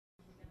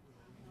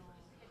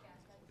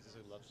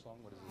love song?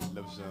 What is it?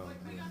 Love song.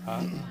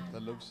 Huh? The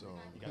love song.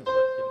 You got to get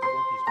the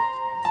workies voice.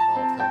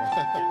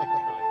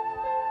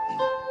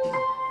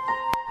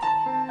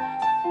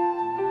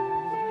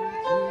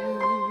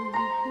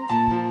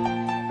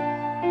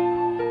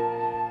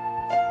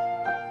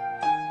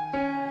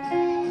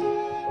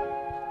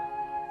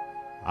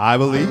 I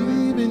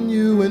believe in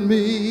you and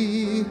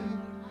me.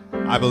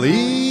 I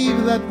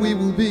believe that we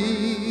will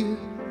be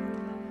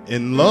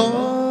in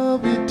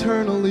love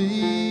eternally.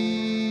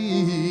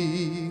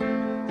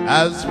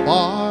 As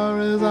far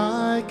as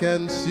I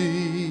can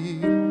see,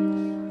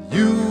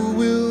 you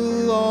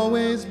will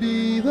always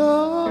be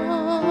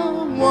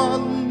the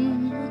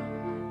one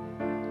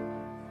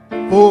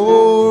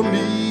for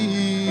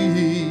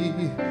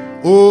me.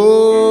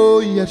 Oh,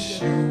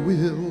 yes, you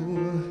will.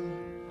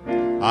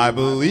 I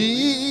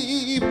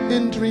believe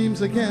in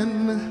dreams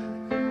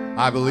again.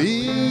 I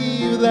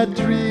believe that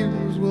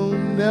dreams will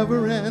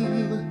never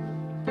end.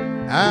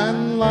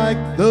 And like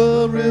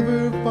the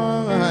river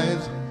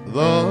finds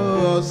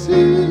the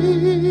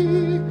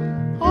sea,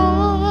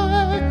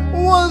 I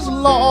was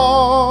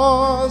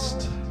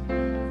lost.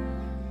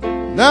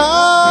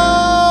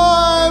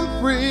 Now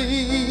I'm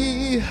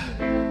free.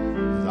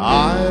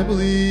 I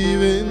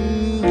believe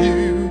in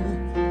you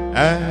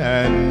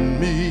and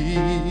me.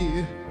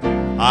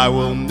 I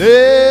will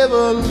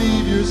never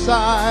leave your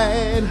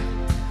side.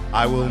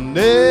 I will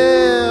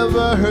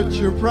never hurt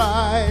your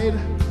pride.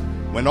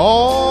 When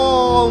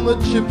all the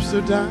chips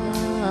are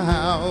down,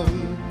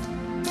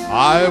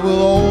 I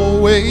will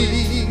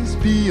always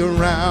be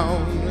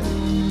around,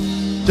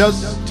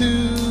 just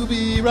to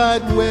be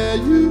right where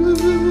you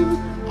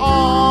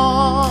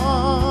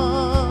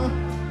are,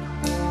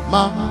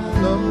 my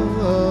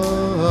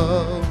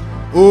love.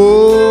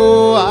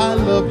 Oh, I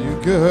love you,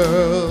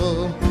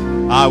 girl.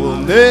 I will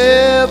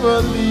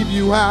never leave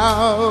you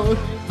out.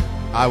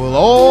 I will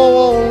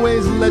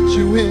always let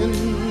you in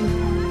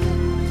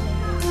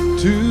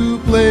to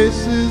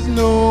places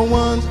no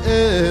one's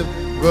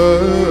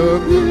ever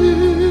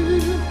been.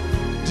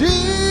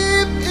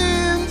 Deep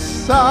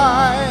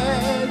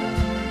inside,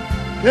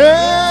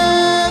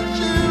 can't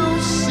you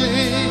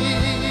see?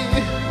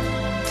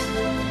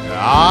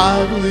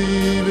 I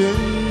believe in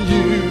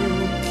you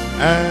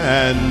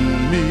and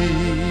me.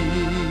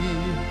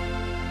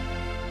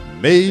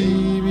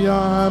 Maybe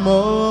I'm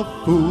a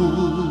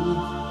fool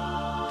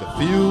to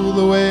feel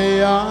the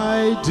way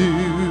I do.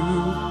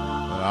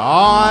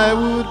 I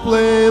would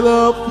play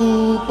the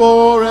fool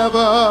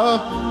forever,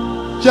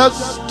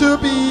 just to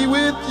be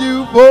with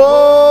you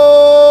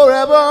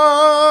forever.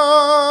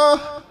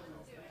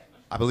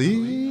 I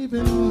believe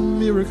in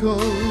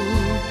miracles,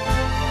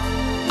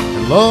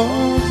 and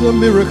love's a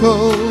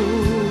miracle.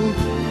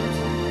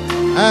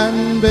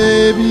 And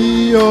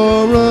baby,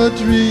 you're a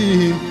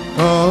dream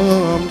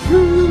come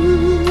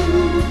true.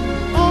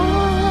 I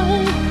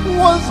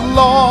was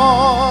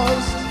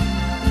lost,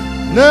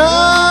 now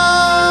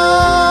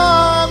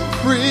I'm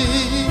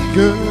free,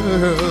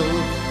 girl.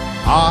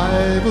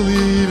 I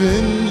believe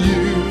in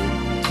you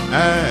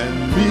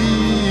and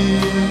me.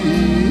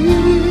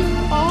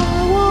 I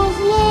was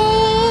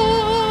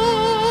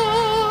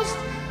lost,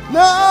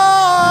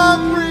 now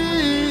I'm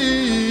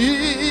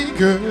free,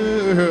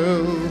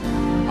 girl.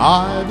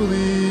 I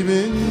believe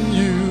in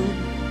you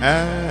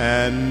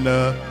and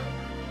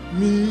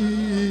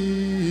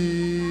me.